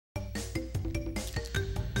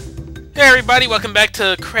Hey everybody, welcome back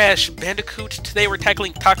to Crash Bandicoot. Today we're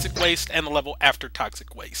tackling Toxic Waste and the level after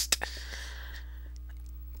Toxic Waste.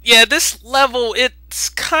 Yeah, this level, it's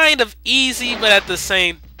kind of easy, but at the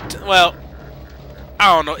same... well,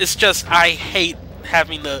 I don't know, it's just I hate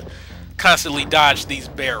having to constantly dodge these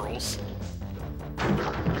barrels.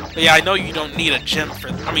 But yeah, I know you don't need a gem for...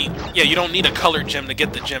 yeah, you don't need a colored gem to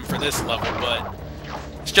get the gem for this level, but...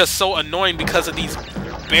 it's just so annoying because of these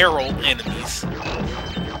barrel enemies.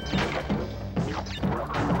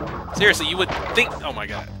 Seriously, you would think... oh my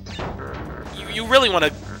god. You really want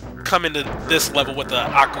to come into this level with the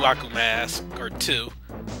Aku Aku mask, or two.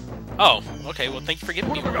 Oh, okay, well thank you for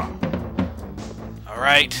giving me one.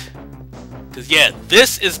 Alright. Because yeah,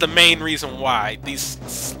 this is the main reason why. These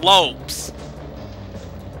slopes.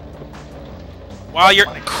 While you're...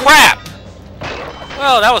 crap!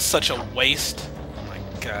 Well, that was such a waste. Oh my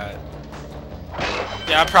god.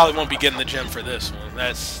 Yeah, I probably won't be getting the gem for this one.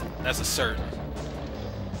 That's a certain.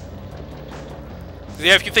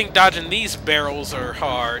 Yeah, if you think dodging these barrels are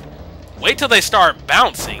hard, wait till they start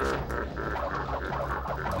bouncing.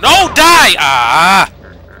 No, die! Ah!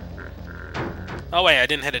 Oh wait, I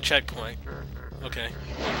didn't hit a checkpoint. Okay.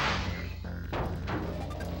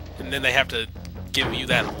 And then they have to give you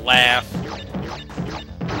that laugh.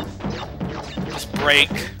 Just break.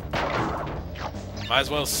 Might as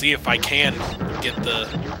well see if I can get the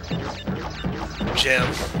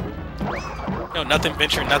gem. No, nothing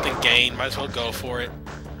venture, nothing gain. Might as well go for it.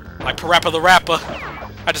 Like Parappa the Rapper.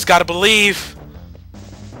 I just gotta believe.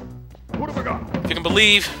 What have I got? If you can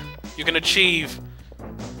believe, you can achieve.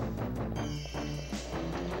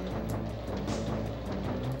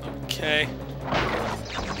 Okay.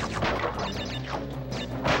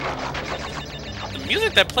 The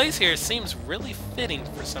music that plays here seems really fitting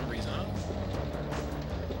for some reason.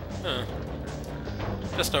 Huh.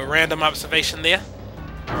 Just a random observation there.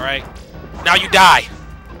 Alright. Now you die!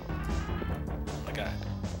 Oh my god.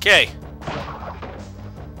 Okay.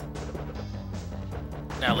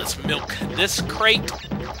 Now let's milk this crate.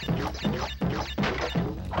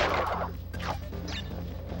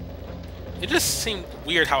 It just seemed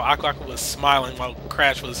weird how Aku Aku was smiling while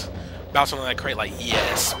Crash was bouncing on that crate like,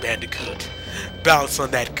 yes, Bandicoot. Bounce on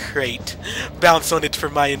that crate. Bounce on it for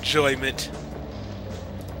my enjoyment.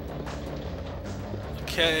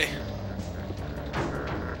 Okay.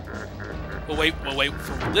 We'll wait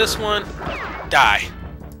for this one. Die.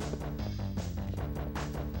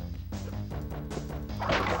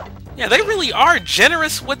 Yeah, they really are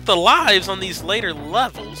generous with the lives on these later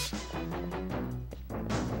levels.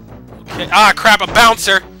 Okay. Ah, crap, a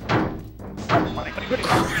bouncer! Crap!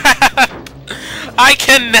 I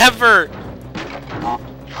can never...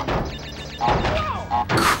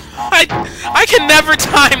 I can never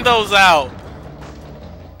time those out!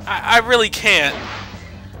 I really can't.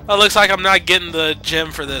 Oh, looks like I'm not getting the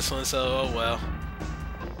gem for this one, so oh well.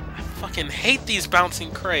 I fucking hate these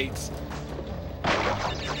bouncing crates.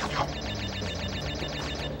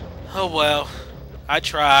 Oh well. I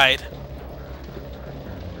tried.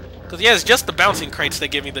 Because yeah, it's just the bouncing crates that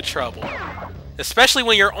give me the trouble. Especially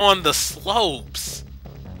when you're on the slopes.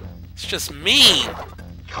 It's just mean.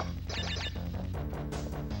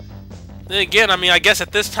 Then again, I guess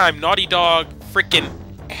at this time, Naughty Dog freaking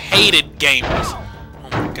hated gamers.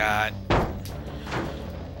 God.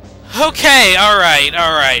 Okay, alright,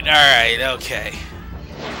 okay.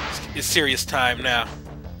 It's serious time now.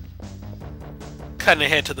 Cutting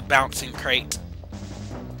ahead to the bouncing crate.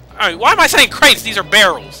 Alright, why am I saying crates? These are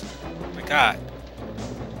barrels. Oh my god.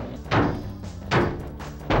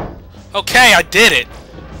 Okay, I did it.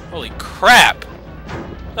 Holy crap.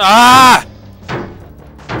 Ah!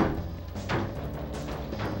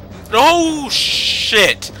 No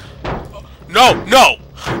shit. No, no!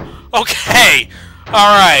 Okay,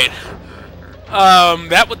 alright.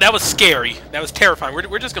 That was scary. That was terrifying.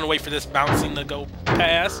 We're just gonna wait for this bouncing to go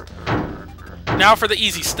past. Now for the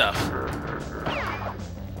easy stuff.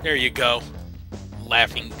 There you go.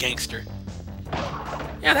 Laughing gangster.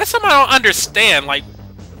 Yeah, that's something I don't understand. Like,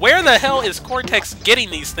 where the hell is Cortex getting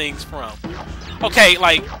these things from? Okay,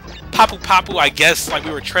 like, Papu Papu, I guess, like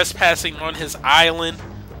we were trespassing on his island.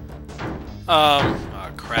 Oh,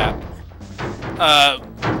 crap.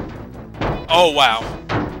 Oh wow.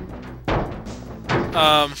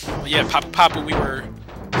 Yeah, Papu Papu, we were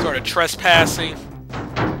sort of trespassing.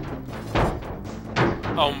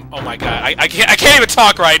 Oh my god, I can't even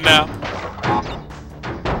talk right now.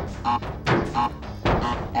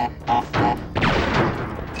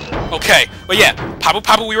 Okay, but yeah, Papu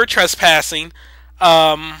Papu, we were trespassing.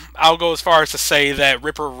 I'll go as far as to say that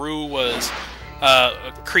Ripper Roo was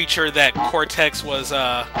a creature that Cortex was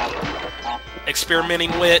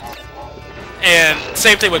experimenting with. And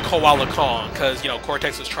same thing with Koala Kong, because, you know,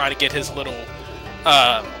 Cortex was trying to get his little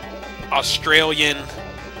Australian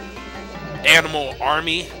animal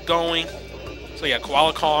army going. So yeah,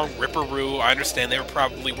 Koala Kong, Ripperoo, I understand they were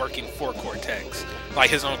probably working for Cortex, like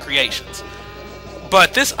his own creations.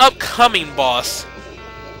 But this upcoming boss,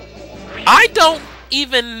 I don't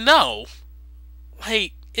even know.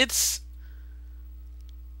 Like,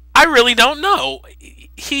 I really don't know.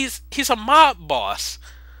 He's a mob boss.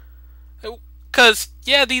 Because,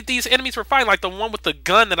 yeah, these enemies were fine. Like the one with the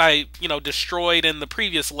gun that I, you know, destroyed in the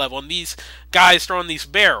previous level. And these guys throwing these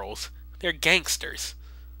barrels. They're gangsters.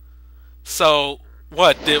 So,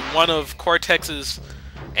 what? Did one of Cortex's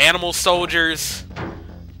animal soldiers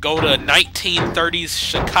go to 1930s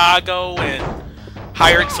Chicago and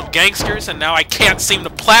hired some gangsters? And now I can't seem to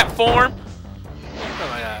platform? Oh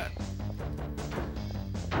my god.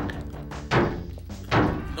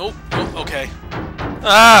 Nope. Nope. Okay.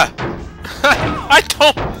 Ah! I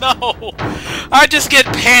don't know. I just get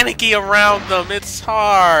panicky around them. It's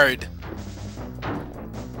hard.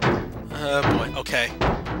 Oh boy. Okay.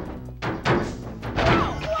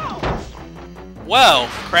 Well,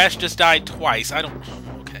 Crash just died twice. I don't...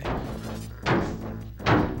 Okay.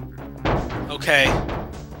 Okay.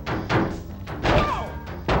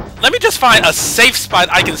 Let me just find a safe spot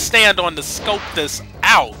I can stand on to scope this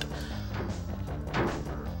out.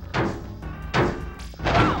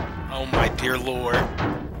 Oh my dear lord.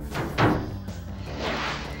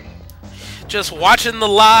 Just watching the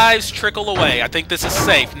lives trickle away. I think this is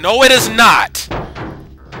safe. No, it is not!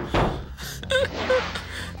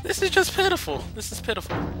 This is just pitiful. This is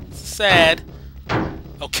pitiful. This is sad.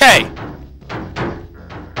 Okay.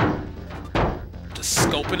 Just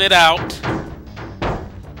scoping it out.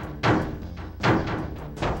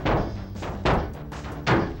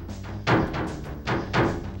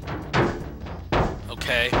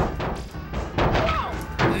 Okay.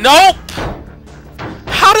 Nope!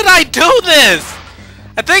 How did I do this?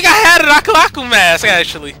 I think I had an Aku Aku mask,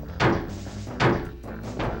 actually.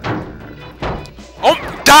 Oh,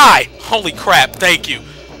 die! Holy crap, thank you.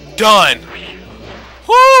 Done.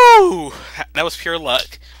 Woo! That was pure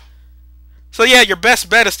luck. So yeah, your best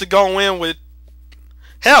bet is to go in with...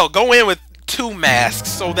 Hell, go in with 2 masks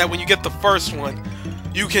so that when you get the first one,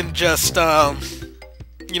 you can just,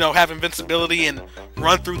 you know, have invincibility and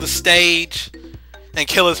run through the stage and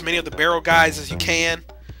kill as many of the barrel guys as you can.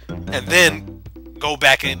 And then go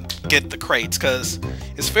back and get the crates, because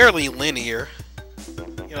it's fairly linear.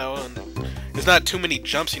 You know, and there's not too many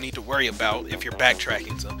jumps you need to worry about if you're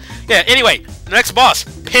backtracking. So yeah, anyway, next boss,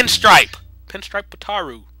 Pinstripe. Pinstripe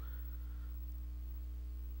Wataru.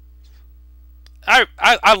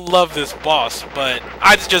 I love this boss, but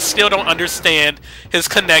I just still don't understand his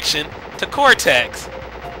connection to Cortex.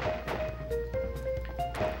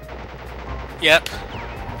 Yep.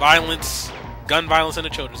 Violence, gun violence in a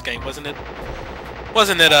children's game, wasn't it?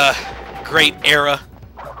 Wasn't it a great era?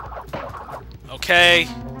 Okay.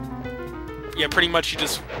 Yeah, pretty much you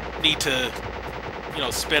just need to, you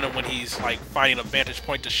know, spin him when he's, like, finding a vantage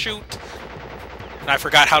point to shoot. And I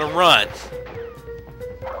forgot how to run.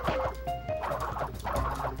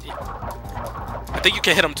 I think you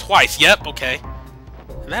can hit him twice. Yep, okay.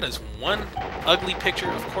 And that is one ugly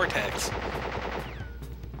picture of Cortex.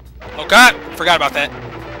 Oh god! Forgot about that.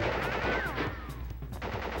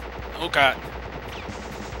 Oh god.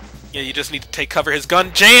 Yeah, you just need to take cover. His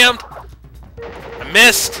gun jammed! I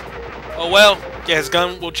missed! Oh well. Yeah, his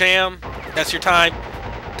gun will jam. That's your time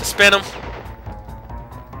to spin him.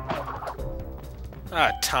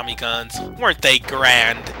 Ah, Tommy guns. Weren't they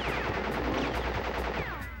grand?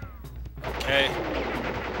 Okay.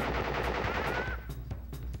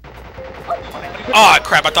 Oh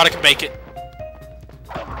crap, I thought I could make it.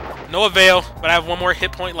 No avail, but I have 1 more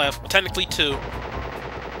hit point left. Well, technically 2.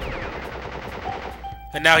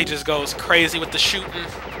 And now he just goes crazy with the shooting.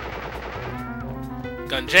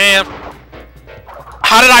 Gun jam.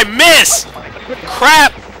 How did I miss?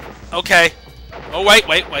 Crap! Okay. Oh, wait.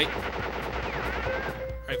 Alright,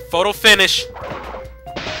 photo finish.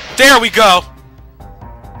 There we go!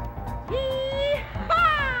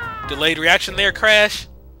 Delayed reaction there, Crash.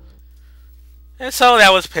 And so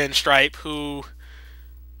that was Pinstripe, who...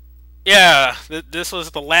 Yeah, this was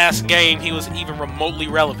the last game he was even remotely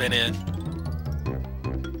relevant in.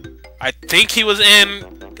 I think he was in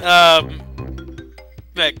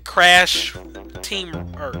that Crash Team,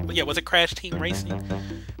 or yeah, was it Crash Team Racing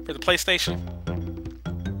for the PlayStation?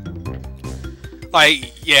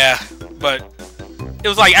 Like, yeah, but it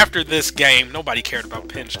was like after this game, nobody cared about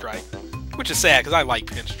Pinstripe, which is sad because I like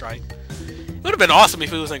Pinstripe. It would have been awesome if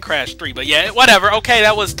he was in Crash 3, but yeah, whatever. Okay,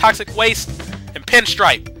 that was Toxic Waste and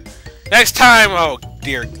Pinstripe. Next time, oh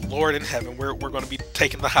dear Lord in heaven, we're going to be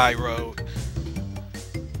taking the high road.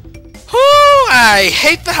 Whoo! I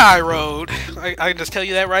hate the high road. I can just tell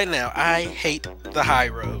you that right now. I hate the high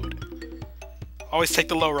road. Always take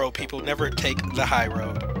the low road, people. Never take the high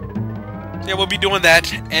road. Yeah, we'll be doing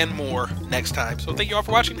that and more next time. So thank you all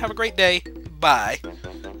for watching. Have a great day. Bye.